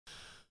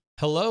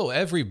Hello,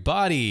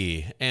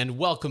 everybody, and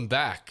welcome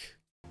back.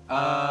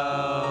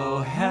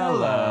 Oh,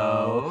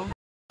 hello.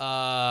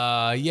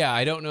 Yeah,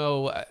 I don't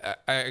know.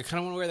 I kind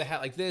of want to wear the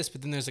hat like this,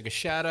 but then there's like a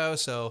shadow,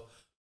 so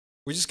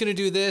we're just gonna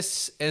do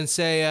this and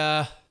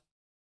say,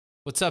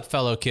 what's up,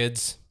 fellow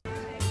kids?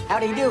 How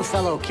do you do,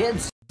 fellow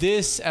kids?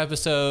 This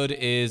episode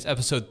is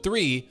episode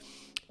 3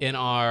 in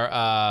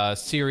our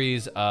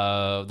series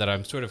that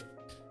I'm sort of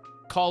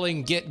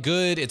calling Get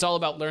Good. It's all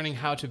about learning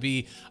how to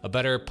be a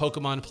better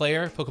Pokemon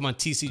player, Pokemon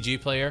TCG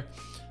player.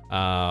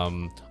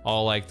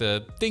 All like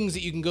the things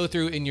that you can go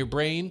through in your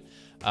brain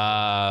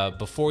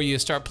before you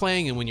start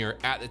playing and when you're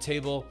at the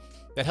table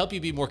that help you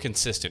be more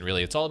consistent,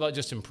 really. It's all about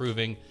just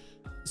improving.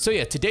 So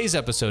yeah, today's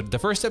episode, the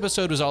first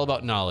episode was all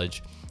about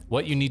knowledge,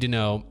 what you need to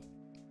know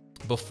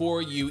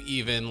before you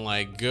even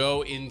like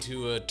go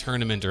into a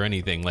tournament or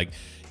anything. Like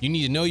you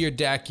need to know your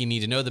deck, you need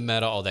to know the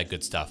meta, all that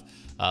good stuff.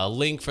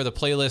 Link for the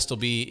playlist will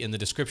be in the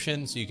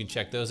description so you can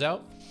check those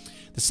out.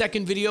 The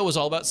second video was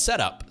all about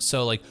setup.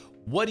 So like,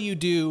 what do you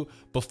do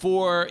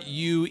before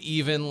you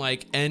even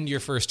like end your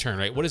first turn,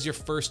 right? What is your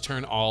first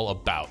turn all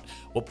about?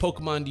 What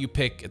Pokemon do you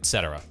pick,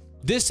 etc.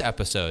 This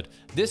episode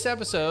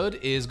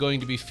is going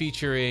to be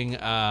featuring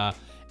a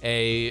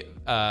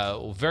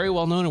very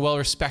well-known and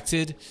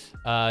well-respected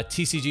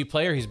TCG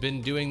player. He's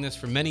been doing this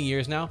for many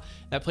years now.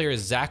 That player is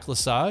Zach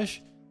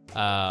Lesage.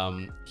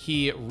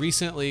 He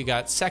recently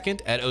got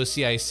second at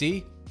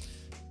OCIC.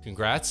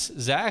 Congrats,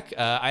 Zach.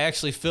 I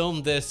actually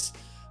filmed this,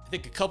 I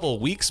think, a couple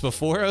of weeks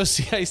before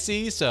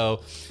OCIC,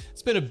 so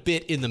it's been a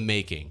bit in the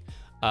making.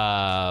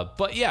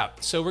 But yeah,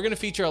 so we're gonna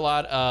feature a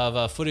lot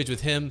of footage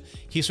with him.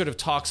 He sort of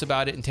talks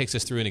about it and takes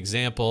us through an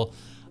example.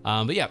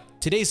 But yeah,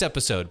 today's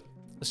episode,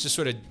 let's just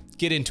sort of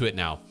get into it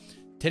now.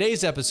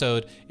 Today's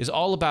episode is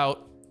all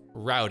about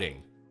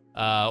routing.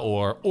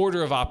 Or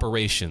order of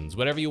operations,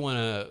 whatever you want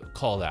to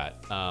call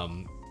that.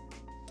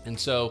 And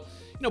so,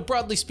 you know,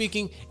 broadly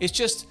speaking, it's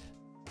just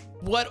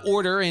what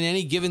order in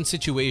any given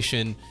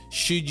situation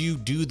should you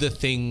do the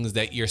things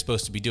that you're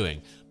supposed to be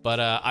doing.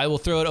 But I will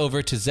throw it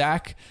over to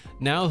Zach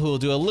now, who will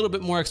do a little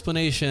bit more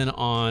explanation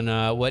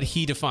on what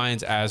he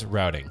defines as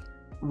routing.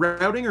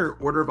 Routing or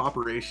order of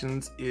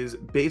operations is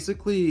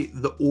basically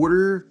the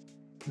order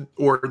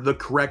or the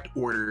correct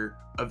order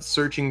of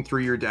searching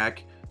through your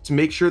deck to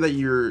make sure that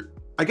you're,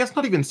 I guess,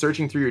 not even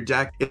searching through your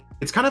deck.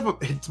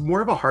 It's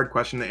more of a hard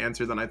question to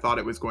answer than I thought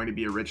it was going to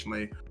be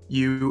originally.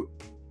 You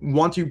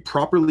want to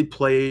properly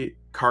play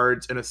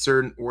cards in a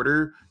certain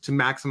order to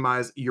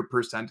maximize your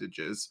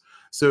percentages.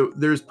 So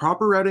there's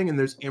proper routing and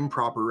there's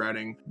improper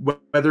routing,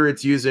 whether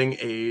it's using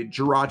a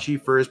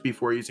Jirachi first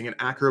before using an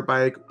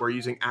Acrobike or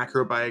using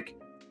Acrobike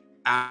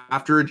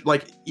after,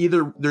 like,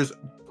 either there's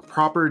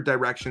proper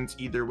directions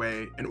either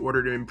way in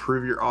order to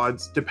improve your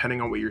odds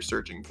depending on what you're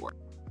searching for.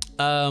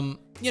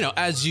 You know,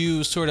 as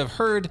you sort of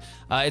heard,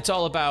 it's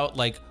all about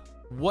like,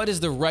 what is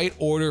the right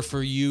order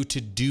for you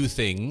to do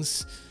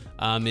things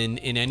in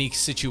any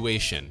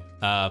situation.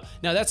 Now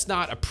that's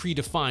not a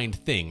predefined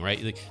thing,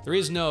 right? Like, there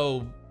is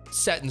no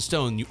set in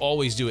stone, you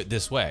always do it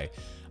this way.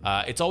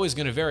 It's always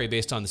going to vary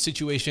based on the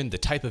situation, the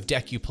type of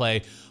deck you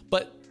play,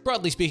 but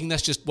broadly speaking,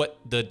 that's just what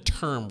the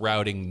term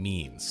routing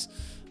means.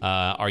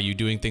 Are you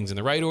doing things in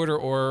the right order,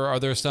 or are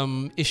there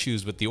some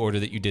issues with the order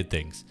that you did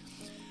things?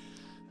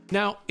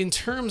 Now, in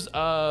terms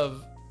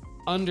of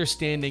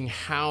understanding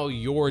how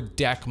your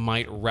deck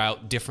might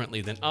route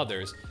differently than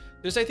others,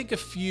 there's, I think, a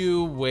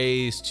few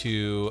ways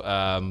to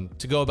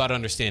go about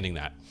understanding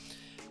that.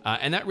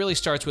 And that really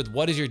starts with,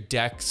 what is your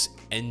deck's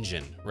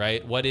engine,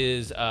 right? What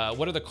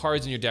are the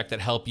cards in your deck that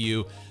help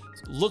you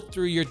look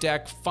through your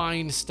deck,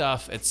 find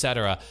stuff,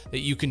 etc.,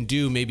 that you can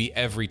do maybe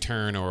every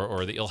turn,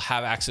 or that you'll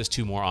have access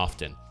to more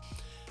often.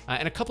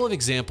 And a couple of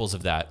examples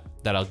of that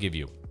I'll give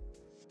you.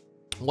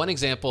 One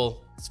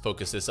example, let's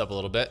focus this up a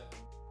little bit.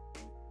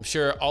 I'm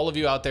sure all of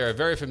you out there are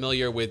very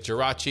familiar with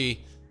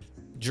Jirachi.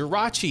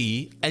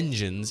 Jirachi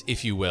engines,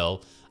 if you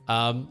will,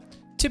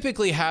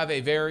 typically have a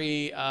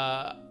very,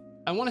 I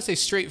want to say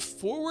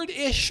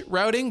straightforward-ish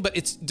routing, but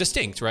it's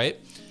distinct, right?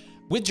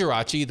 With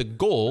Jirachi, the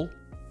goal,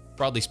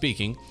 broadly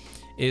speaking,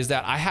 is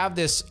that I have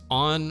this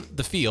on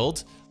the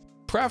field,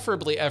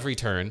 preferably every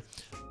turn,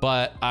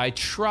 but I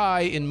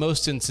try in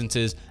most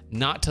instances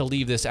not to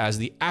leave this as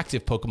the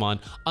active Pokemon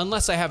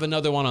unless I have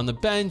another one on the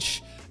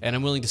bench and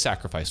I'm willing to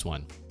sacrifice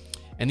one.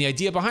 And the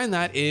idea behind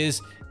that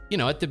is, you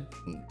know, at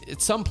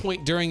some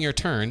point during your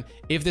turn,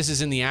 if this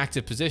is in the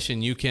active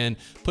position, you can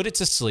put it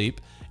to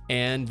sleep,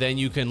 and then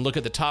you can look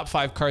at the top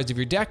 5 cards of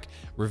your deck,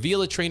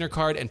 reveal a trainer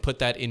card, and put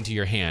that into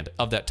your hand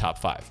of that top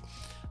 5.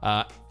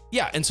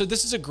 Yeah, and so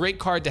this is a great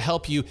card to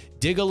help you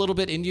dig a little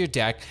bit into your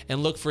deck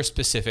and look for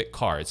specific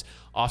cards.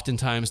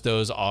 Oftentimes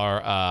those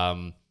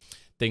are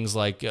things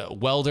like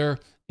Welder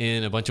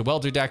in a bunch of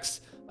Welder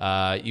decks.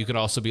 You could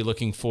also be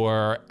looking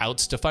for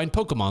outs to find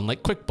Pokemon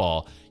like Quick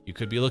Ball. You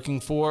could be looking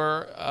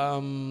for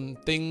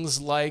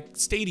things like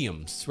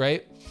stadiums,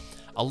 right?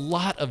 A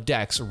lot of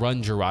decks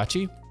run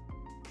Jirachi.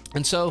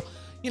 And so,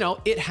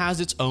 it has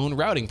its own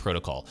routing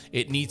protocol.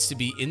 It needs to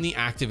be in the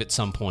active at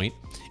some point.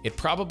 It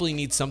probably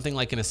needs something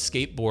like an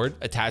escape board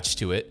attached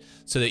to it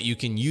so that you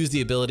can use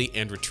the ability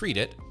and retreat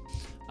it.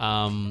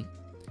 And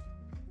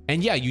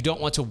yeah, you don't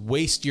want to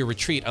waste your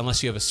retreat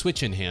unless you have a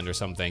switch in hand or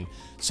something,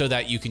 so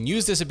that you can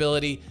use this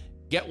ability,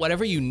 get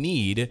whatever you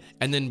need,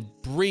 and then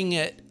bring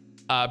up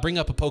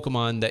a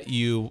Pokemon that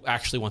you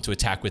actually want to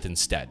attack with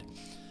instead.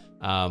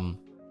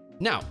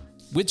 Now,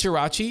 with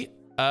Jirachi,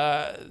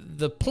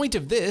 the point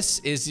of this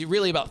is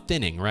really about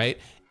thinning, right?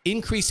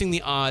 Increasing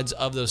the odds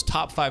of those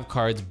top 5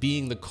 cards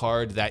being the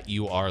card that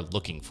you are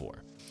looking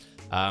for.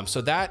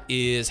 So that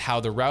is how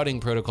the routing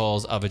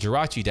protocols of a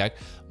Jirachi deck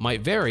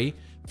might vary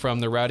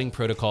from the routing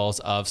protocols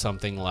of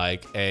something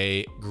like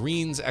a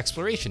Greens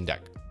Exploration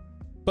deck.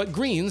 But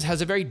Greens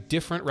has a very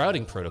different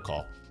routing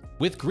protocol.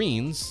 With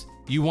Greens,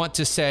 you want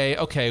to say,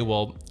 okay,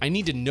 well, I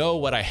need to know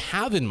what I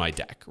have in my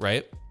deck,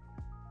 right?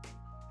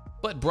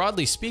 But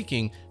broadly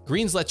speaking,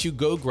 Greens lets you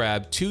go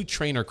grab 2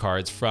 trainer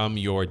cards from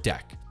your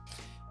deck.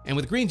 And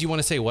with Greens, you want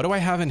to say, what do I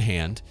have in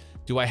hand?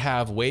 Do I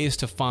have ways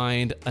to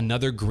find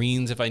another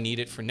Greens if I need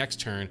it for next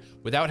turn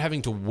without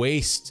having to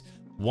waste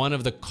one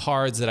of the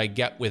cards that I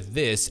get with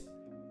this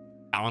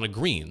on a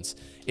Greens?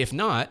 If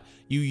not,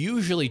 you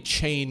usually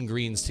chain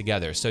Greens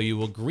together. So you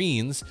will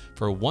Greens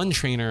for 1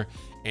 trainer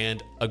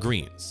and a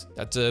Greens.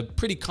 That's a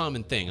pretty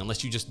common thing,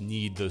 unless you just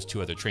need those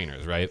 2 other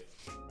trainers, right?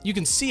 You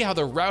can see how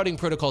the routing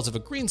protocols of a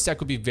Greens deck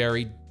would be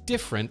very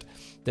different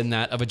than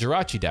that of a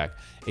Jirachi deck.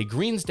 A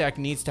Greens deck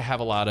needs to have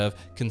a lot of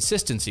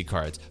consistency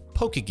cards,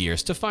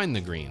 Pokegears to find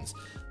the Greens.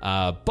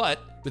 But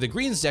with a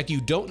Greens deck,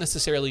 you don't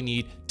necessarily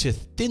need to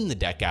thin the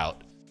deck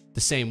out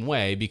the same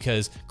way,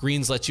 because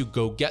Greens lets you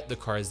go get the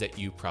cards that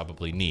you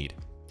probably need.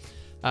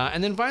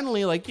 And then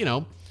finally,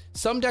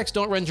 some decks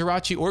don't run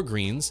Jirachi or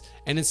Greens,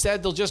 and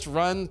instead they'll just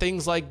run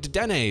things like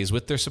Dedennes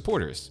with their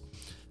supporters.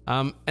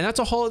 And that's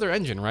a whole other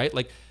engine, right?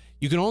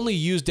 You can only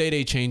use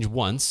Day-Day Change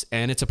once,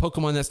 and it's a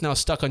Pokemon that's now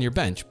stuck on your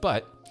bench.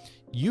 But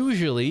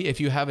usually,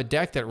 if you have a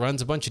deck that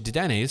runs a bunch of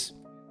Dedennes,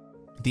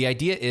 the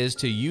idea is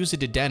to use a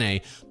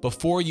Dedenne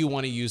before you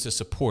want to use a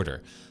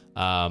supporter.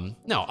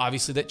 Now,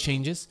 obviously that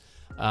changes,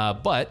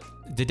 but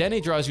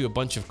Dedenne draws you a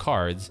bunch of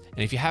cards, and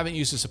if you haven't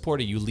used a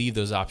supporter, you leave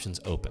those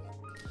options open.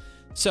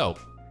 So,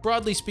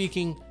 broadly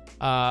speaking,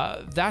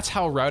 that's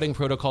how routing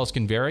protocols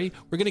can vary.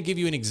 We're going to give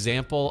you an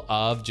example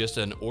of just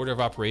an order of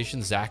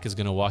operations. Zach is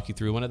going to walk you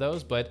through one of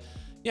those, but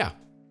yeah.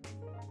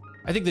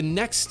 I think the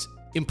next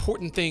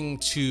important thing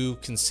to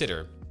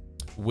consider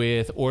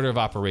with order of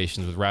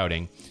operations with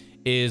routing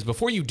is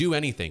before you do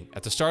anything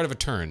at the start of a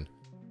turn,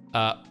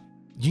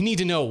 you need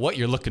to know what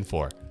you're looking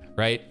for,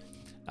 right?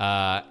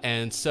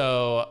 And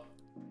so,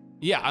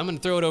 yeah, I'm going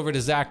to throw it over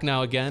to Zach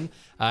now again,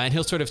 and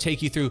he'll sort of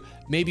take you through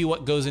maybe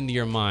what goes into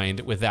your mind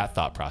with that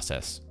thought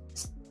process.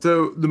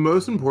 So the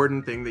most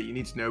important thing that you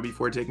need to know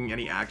before taking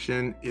any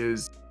action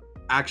is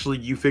actually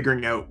you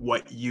figuring out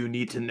what you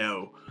need to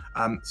know.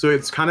 So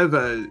it's kind of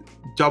a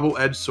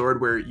double-edged sword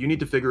where you need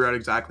to figure out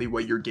exactly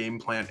what your game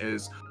plan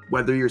is,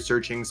 whether you're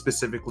searching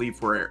specifically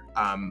for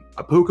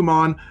a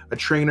Pokemon, a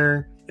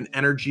trainer, an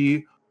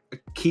energy, a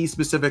key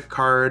specific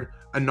card,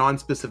 a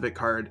non-specific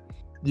card.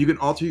 You can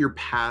alter your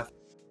path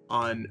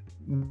on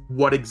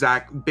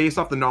based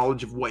off the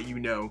knowledge of what you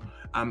know.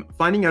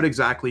 Finding out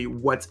exactly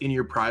what's in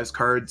your prize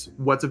cards,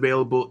 what's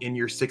available in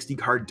your 60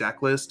 card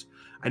deck list.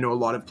 I know a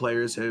lot of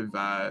players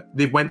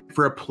they went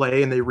for a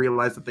play and they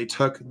realized that they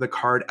took the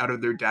card out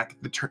of their deck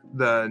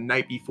the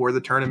night before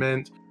the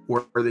tournament,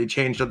 or they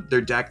changed up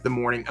their deck the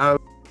morning of.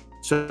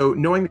 So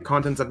knowing the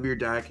contents of your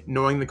deck,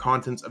 knowing the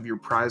contents of your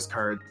prize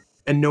card,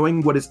 and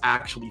knowing what is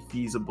actually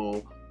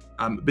feasible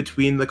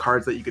between the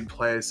cards that you can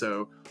play.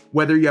 So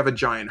whether you have a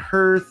Giant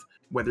Hearth,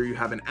 whether you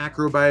have an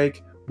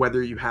Acrobike,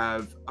 whether you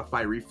have a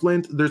Fiery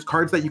Flint, there's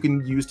cards that you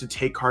can use to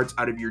take cards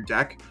out of your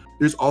deck.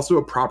 There's also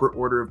a proper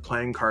order of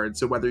playing cards.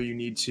 So whether you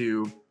need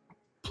to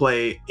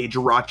play a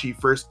Jirachi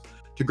first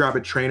to grab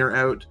a trainer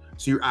out,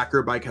 so your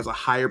Acrobike has a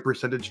higher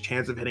percentage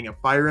chance of hitting a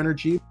fire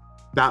energy,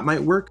 that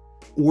might work.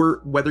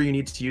 Or whether you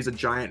need to use a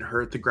Giant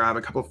Hearth to grab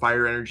a couple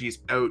fire energies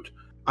out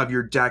of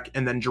your deck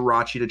and then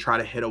Jirachi to try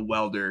to hit a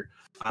welder.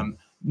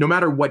 No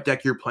matter what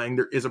deck you're playing,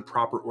 there is a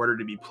proper order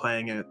to be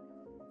playing it,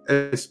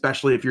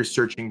 especially if you're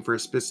searching for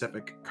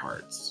specific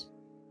cards.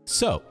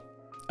 So,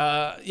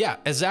 yeah,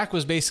 as Zach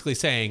was basically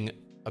saying,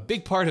 a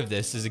big part of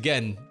this is,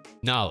 again,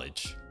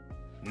 knowledge.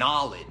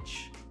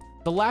 Knowledge.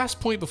 The last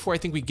point before I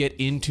think we get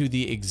into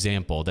the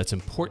example that's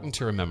important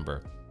to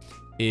remember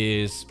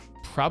is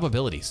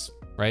probabilities,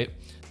 right?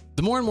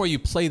 The more and more you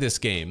play this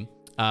game,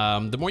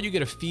 the more you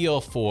get a feel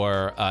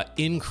for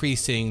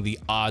increasing the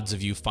odds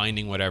of you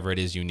finding whatever it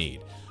is you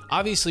need.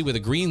 Obviously, with a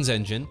Greens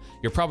engine,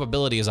 your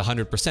probability is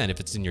 100%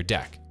 if it's in your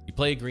deck. You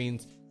play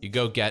Greens, you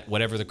go get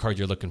whatever the card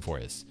you're looking for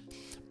is.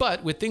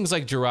 But with things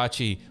like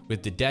Jirachi,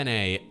 with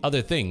Dedenne,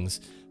 other things,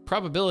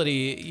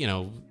 probability,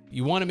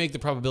 you want to make the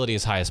probability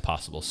as high as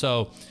possible.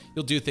 So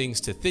you'll do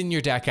things to thin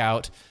your deck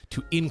out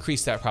to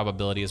increase that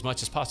probability as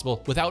much as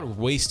possible without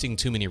wasting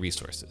too many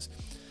resources.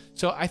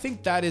 So I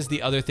think that is the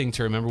other thing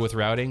to remember with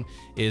routing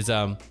is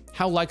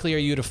how likely are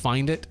you to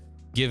find it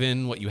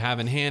given what you have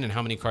in hand and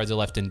how many cards are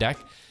left in deck?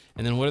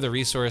 And then what are the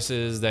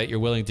resources that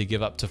you're willing to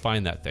give up to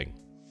find that thing?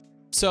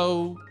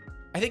 So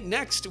I think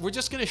next, we're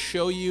just gonna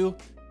show you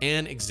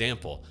an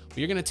example.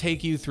 We're gonna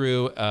take you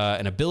through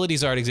an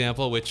abilities art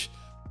example, which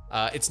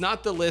it's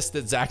not the list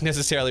that Zach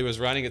necessarily was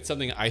running. It's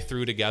something I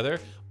threw together,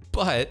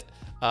 but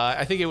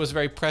I think it was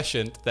very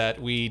prescient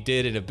that we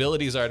did an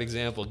abilities art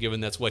example, given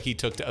that's what he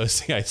took to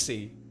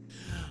OCIC.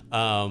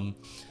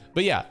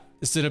 But yeah,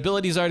 it's an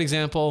abilities art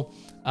example,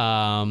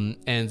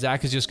 and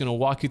Zach is just gonna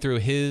walk you through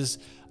his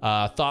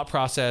thought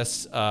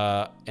process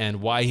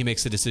and why he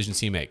makes the decisions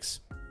he makes.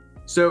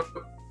 So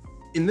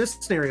in this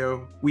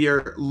scenario, we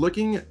are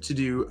looking to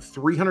do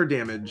 300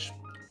 damage,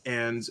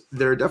 and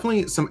there are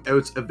definitely some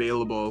outs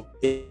available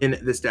in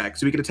this deck.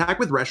 So we could attack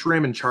with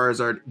Reshiram and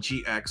Charizard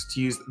GX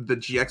to use the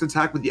GX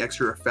attack with the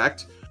extra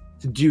effect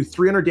to do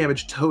 300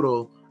 damage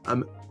total.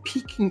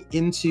 Peeking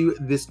into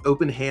this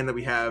open hand that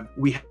we have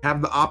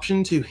the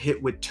option to hit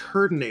with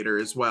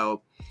Turtonator as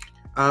well.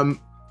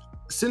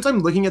 Since I'm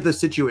looking at the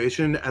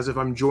situation as if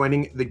I'm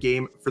joining the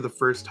game for the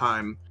first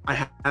time,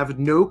 I have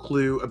no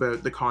clue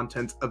about the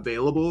contents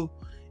available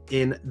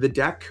in the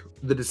deck,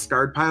 the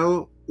discard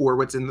pile, or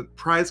what's in the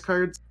prize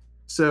cards.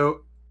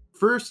 So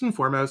first and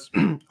foremost,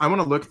 I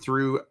want to look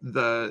through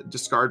the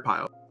discard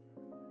pile,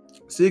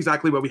 see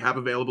exactly what we have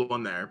available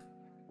in there,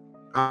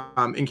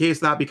 in case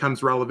that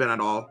becomes relevant at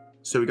all.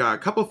 So we got a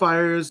couple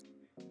fires,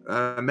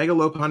 a Mega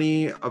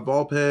Lopunny, a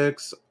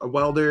Vulpix, a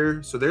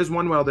Welder. So there's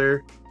one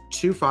Welder,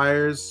 2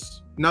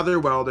 fires, another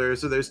Welder.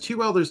 So there's 2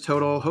 Welders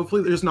total.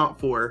 Hopefully there's not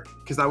 4,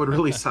 because that would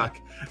really suck.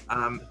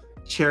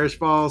 Cherish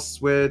Ball,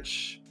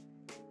 Switch.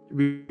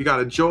 We got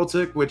a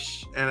Joltik,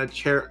 and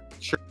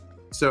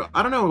a So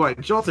I don't know why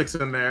Joltik's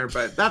in there,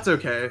 but that's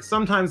okay.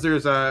 Sometimes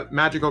there's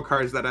magical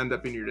cards that end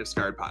up in your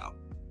discard pile.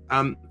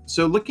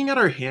 So looking at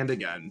our hand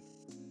again,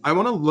 I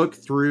want to look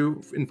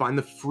through and find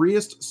the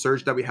freest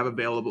search that we have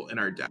available in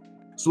our deck.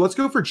 So let's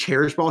go for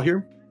Cherish Ball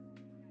here.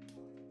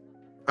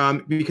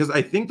 Because I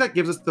think that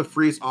gives us the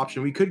freest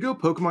option. We could go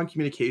Pokemon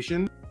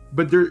Communication,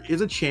 but there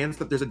is a chance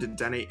that there's a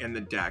Dedenne in the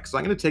deck. So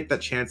I'm going to take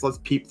that chance. Let's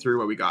peep through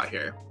what we got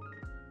here.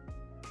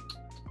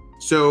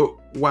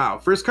 So, wow.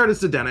 First card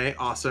is Dedenne.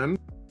 Awesome.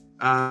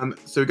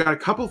 So we got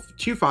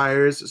 2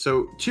 fires.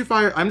 So 2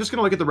 fire. I'm just going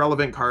to look at the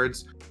relevant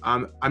cards.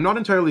 I'm not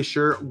entirely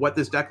sure what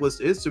this deck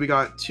list is. So we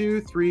got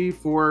 2, 3,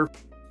 4,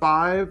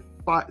 5,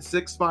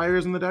 6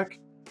 fires in the deck,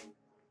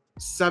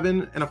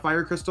 7 and a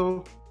fire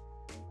crystal,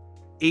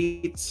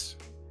 8.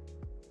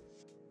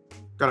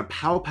 Got a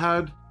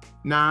Palpad,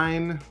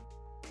 9,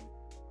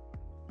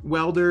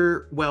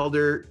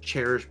 Welder,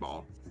 Cherish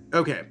Ball.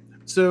 Okay,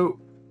 so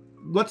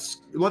let's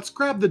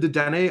grab the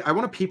Dedenne. I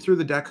want to peep through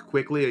the deck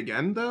quickly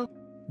again though,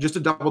 just to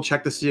double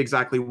check to see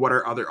exactly what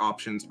our other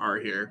options are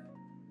here.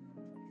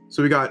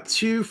 So we got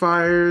 2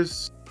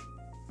 fires.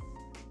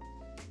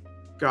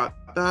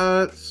 Got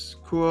that.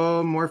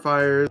 Cool. More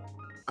fires.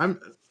 I'm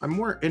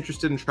more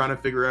interested in trying to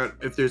figure out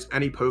if there's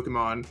any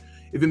Pokemon,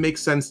 if it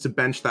makes sense to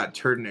bench that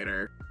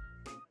Turtonator.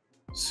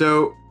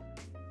 So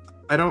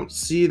I don't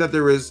see that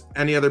there was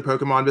any other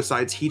Pokemon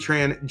besides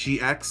Heatran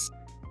GX.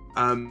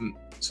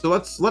 So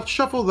let's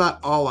shuffle that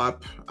all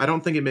up. I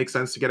don't think it makes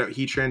sense to get out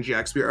Heatran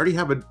GX. We already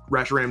have a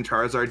Reshiram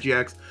Charizard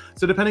GX.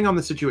 So depending on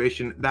the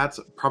situation, that's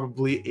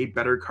probably a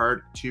better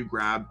card to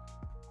grab.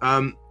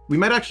 We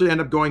might actually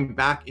end up going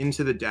back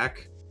into the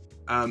deck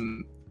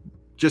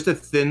just to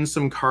thin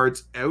some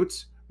cards out,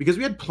 because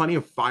we had plenty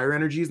of fire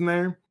energies in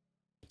there.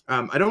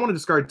 I don't want to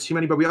discard too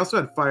many, but we also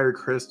had Fire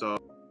Crystal.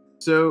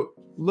 So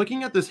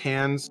looking at this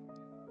hands,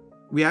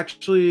 we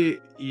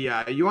actually,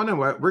 yeah, you want to know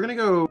what? We're going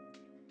to go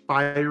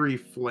Fiery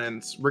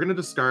Flints. We're going to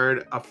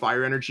discard a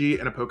Fire Energy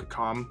and a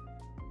Pokecom,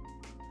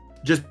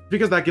 just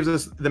because that gives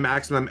us the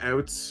maximum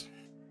outs.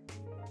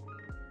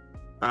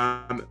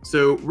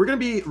 So we're going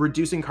to be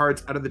reducing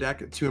cards out of the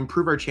deck to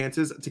improve our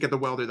chances to get the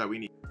Welder that we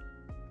need.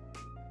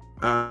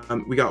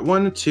 We got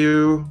 1,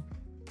 2,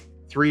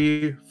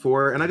 3,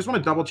 4, and I just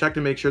want to double check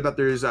to make sure that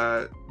there's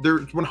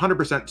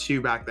 100%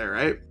 2 back there,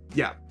 right?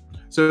 Yeah.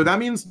 So that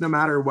means no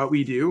matter what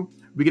we do,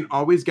 we can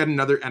always get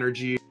another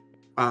energy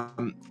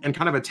and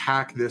kind of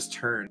attack this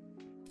turn.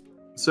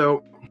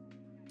 So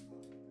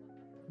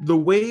the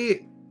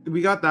way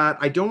we got that,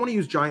 I don't want to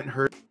use Giant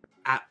Hearth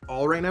at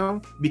all right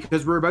now,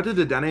 because we're about to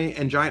Dedenne,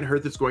 and Giant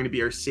Hearth is going to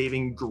be our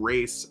saving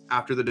grace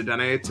after the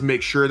Dedenne to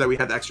make sure that we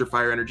have the extra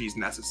fire energies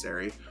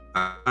necessary.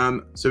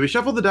 So we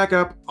shuffled the deck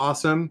up.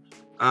 Awesome.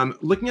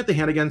 Looking at the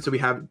hand again, so we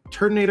have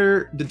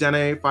Turtonator,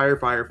 Dedenne, Fire,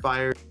 Fire,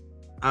 Fire.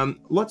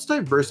 Let's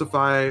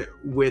diversify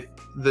with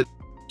the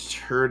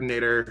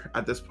Turtonator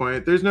at this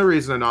point. There's no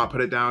reason to not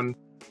put it down.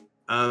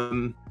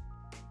 And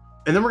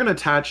then we're going to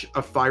attach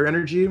a Fire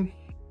Energy.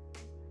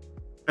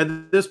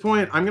 At this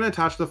point, I'm going to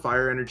attach the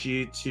Fire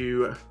Energy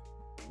to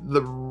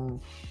the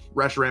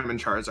Reshiram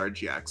and Charizard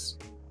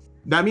GX.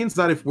 That means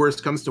that if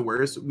worst comes to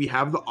worst, we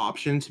have the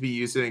option to be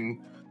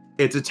using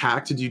its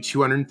attack to do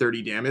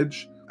 230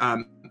 damage.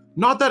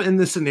 Not that in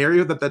this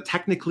scenario that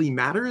technically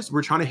matters.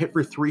 We're trying to hit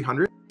for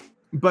 300.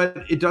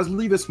 but it does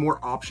leave us more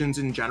options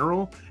in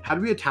general. Had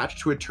we attached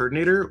to a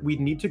Turtonator, we'd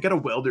need to get a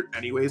Welder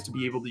anyways to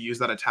be able to use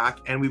that attack,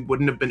 and we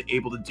wouldn't have been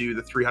able to do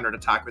the 300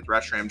 attack with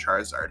Reshiram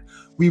Charizard.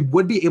 We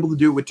would be able to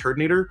do it with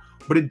Turtonator,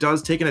 but it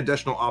does take an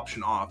additional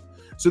option off.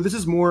 So this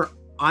is more,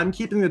 I'm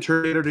keeping the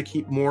Turtonator to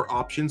keep more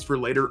options for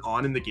later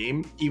on in the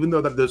game. Even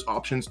though that those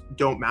options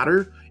don't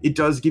matter, it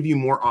does give you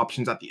more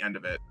options at the end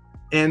of it.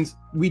 And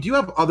we do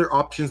have other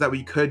options that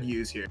we could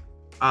use here.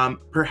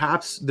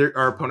 Perhaps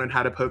our opponent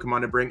had a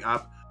Pokemon to bring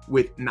up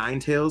with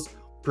Ninetales.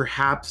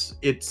 Perhaps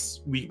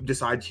we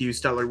decide to use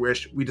Stellar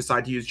Wish, we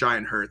decide to use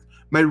Giant Hearth.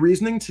 My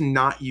reasoning to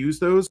not use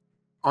those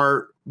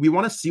are, we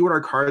want to see what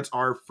our cards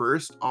are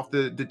first off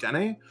the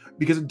Dedenne,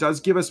 because it does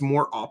give us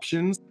more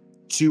options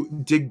to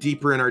dig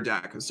deeper in our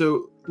deck.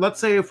 So let's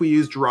say if we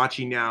use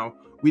Jirachi now,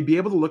 we'd be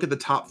able to look at the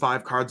top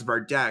 5 cards of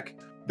our deck.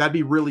 That'd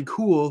be really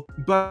cool.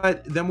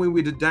 But then when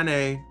we did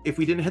Dedenne, if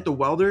we didn't hit the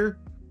Welder,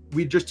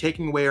 we'd just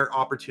taking away our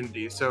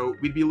opportunity. So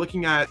we'd be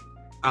looking at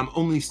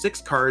only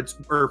 6 cards,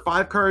 or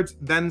 5 cards,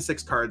 then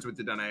 6 cards with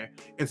Dedenne,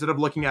 instead of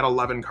looking at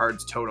 11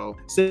 cards total.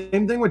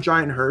 Same thing with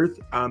Giant Hearth.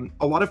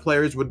 A lot of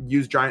players would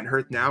use Giant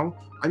Hearth now.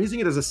 I'm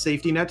using it as a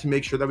safety net to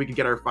make sure that we can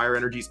get our fire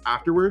energies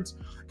afterwards,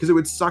 because it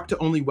would suck to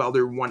only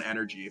Welder 1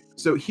 energy.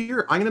 So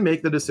here, I'm going to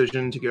make the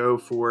decision to go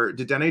for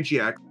Dedenne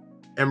GX,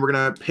 and we're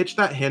going to pitch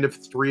that hand of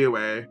 3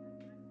 away.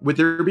 With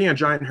there being a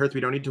Giant Hearth, we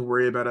don't need to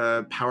worry about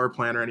a power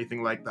plant or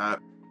anything like that.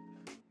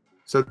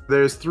 So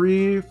there's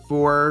 3,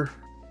 4,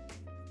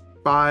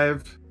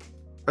 5.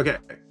 Okay,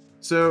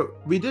 so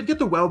we did get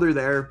the Welder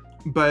there,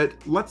 but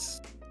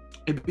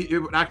it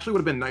actually would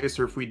have been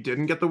nicer if we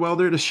didn't get the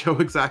Welder to show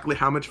exactly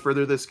how much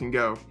further this can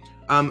go.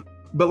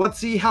 But let's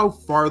see how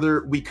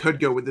farther we could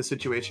go with this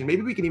situation.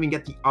 Maybe we can even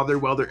get the other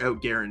Welder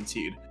out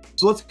guaranteed.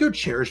 So let's go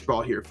Cherished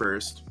Ball here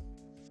first.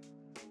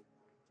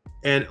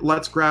 And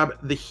let's grab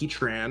the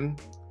Heatran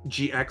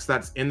GX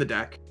that's in the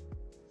deck.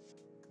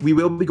 We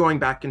will be going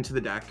back into the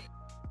deck,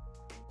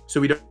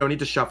 so we don't need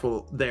to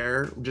shuffle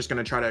there. We're just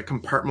going to try to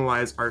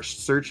compartmentalize our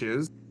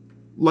searches.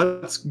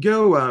 Let's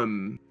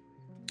go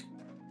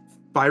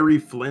Fiery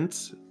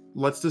Flint.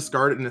 Let's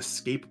discard an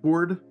Escape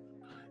Board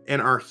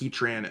and our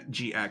Heatran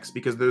GX,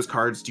 because those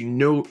cards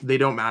they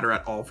don't matter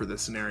at all for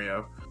this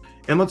scenario.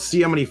 And let's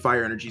see how many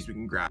fire energies we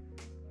can grab.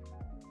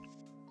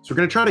 So we're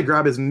going to try to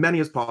grab as many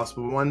as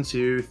possible. 1,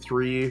 2,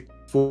 3,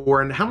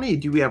 4. And how many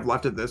do we have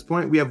left at this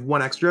point? We have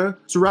 1 extra.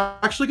 So we're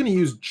actually going to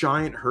use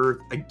Giant Hearth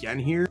again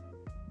here.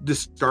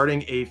 We're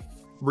going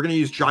to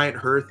use Giant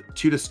Hearth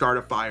to discard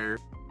a fire.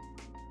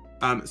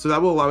 So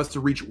that will allow us to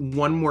reach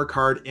 1 more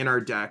card in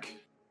our deck.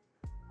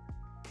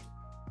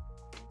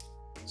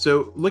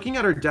 So looking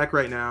at our deck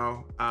right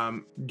now,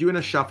 doing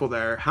a shuffle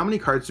there, how many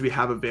cards do we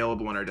have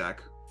available in our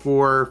deck?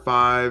 4,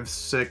 5,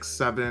 6,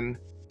 7,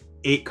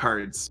 8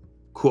 cards.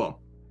 Cool.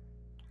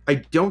 I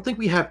don't think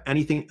we have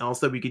anything else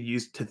that we could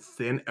use to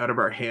thin out of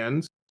our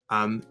hands.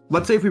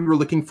 Let's say if we were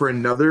looking for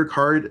another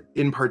card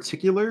in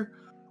particular,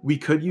 we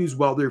could use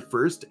Welder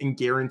first and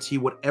guarantee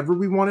whatever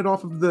we wanted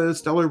off of the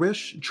Stellar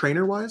Wish,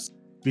 trainer-wise,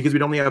 because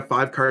we'd only have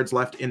 5 cards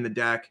left in the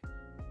deck.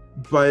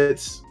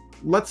 But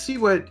let's see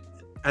what,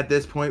 at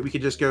this point, we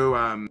could just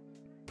go,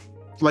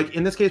 like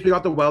in this case, we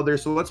got the Welder,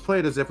 so let's play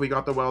it as if we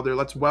got the Welder.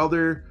 Let's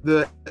Welder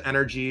the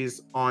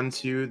energies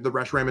onto the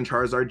Reshiram and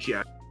Charizard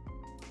GX.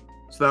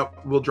 So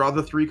that we'll draw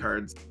the 3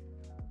 cards.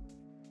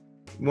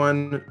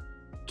 1,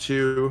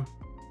 2,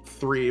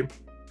 3.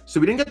 So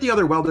we didn't get the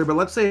other Welder, but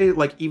let's say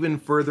like even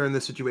further in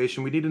this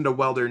situation, we needed a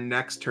Welder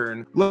next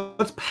turn.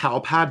 Let's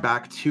Pal Pad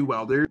back 2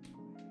 Welders.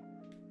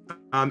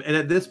 And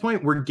at this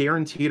point, we're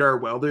guaranteed our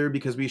Welder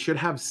because we should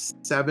have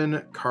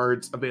 7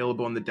 cards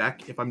available in the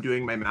deck, if I'm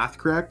doing my math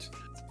correct,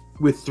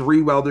 with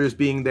 3 Welders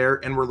being there,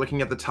 and we're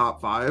looking at the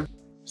top 5.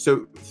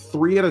 So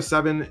 3 out of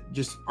 7,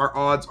 just our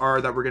odds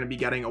are that we're going to be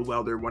getting a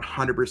Welder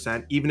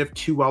 100%, even if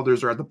 2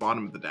 Welders are at the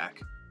bottom of the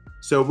deck.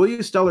 So we'll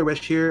use Stellar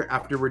Wish here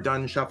after we're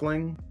done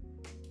shuffling.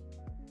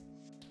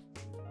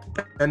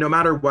 And no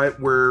matter what,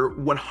 we're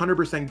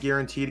 100%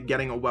 guaranteed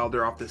getting a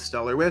Welder off this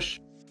Stellar Wish.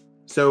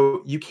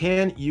 So you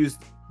can use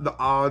the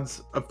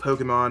odds of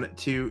Pokemon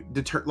to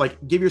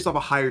give yourself a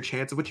higher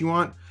chance of what you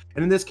want.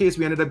 And in this case,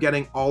 we ended up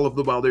getting all of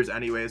the Welders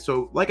anyway.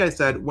 So like I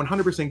said,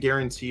 100%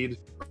 guaranteed.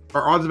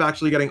 Our odds of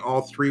actually getting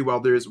all 3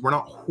 Welders were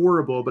not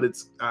horrible, but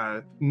it's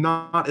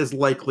not as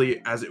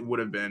likely as it would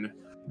have been.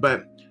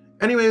 But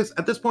anyways,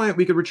 at this point,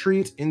 we could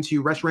retreat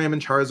into Reshiram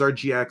and Charizard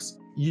GX,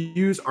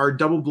 use our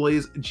Double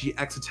Blaze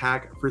GX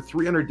attack for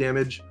 300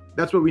 damage.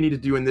 That's what we need to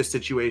do in this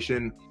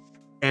situation.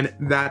 And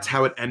that's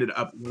how it ended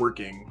up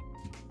working.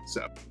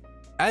 So,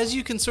 as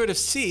you can sort of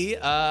see,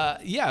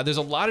 yeah, there's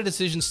a lot of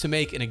decisions to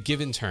make in a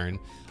given turn.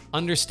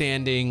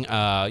 Understanding,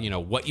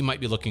 what you might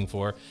be looking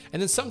for.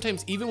 And then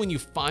sometimes even when you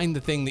find the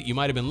thing that you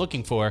might have been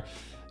looking for,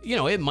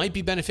 it might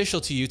be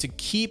beneficial to you to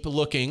keep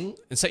looking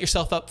and set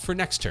yourself up for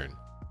next turn.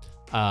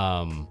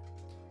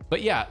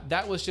 But yeah,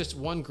 that was just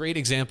one great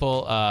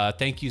example.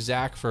 Thank you,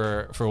 Zach,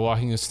 for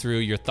walking us through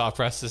your thought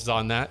process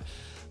on that.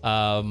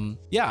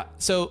 Yeah,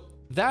 so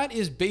that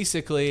is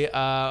basically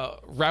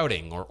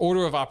routing or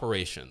order of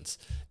operations.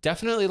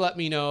 definitely let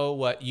me know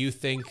what you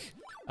think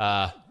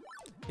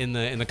in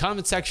the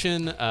comment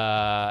section.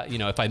 You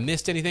know, if I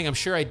missed anything, I'm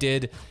sure I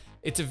did.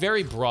 It's a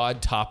very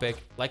broad topic.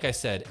 Like I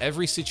said,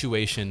 every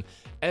situation,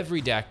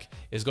 every deck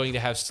is going to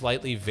have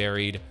slightly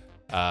varied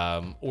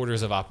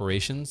orders of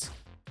operations,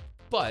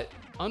 but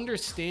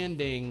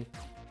understanding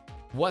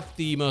what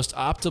the most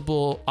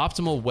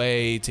optimal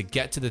way to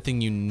get to the thing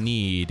you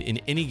need in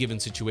any given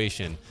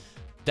situation,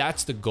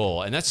 that's the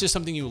goal. And that's just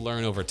something you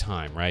learn over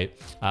time, right?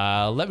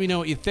 Let me know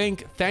what you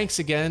think. Thanks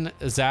again,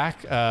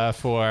 Zach,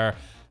 for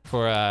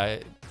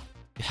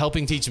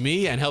helping teach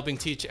me and helping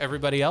teach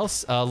everybody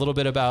else a little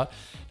bit about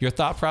your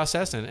thought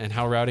process and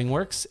how routing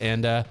works.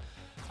 And I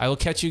will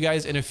catch you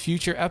guys in a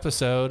future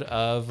episode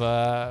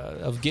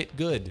of Get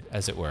Good,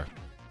 as it were.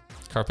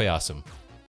 Carpe awesome.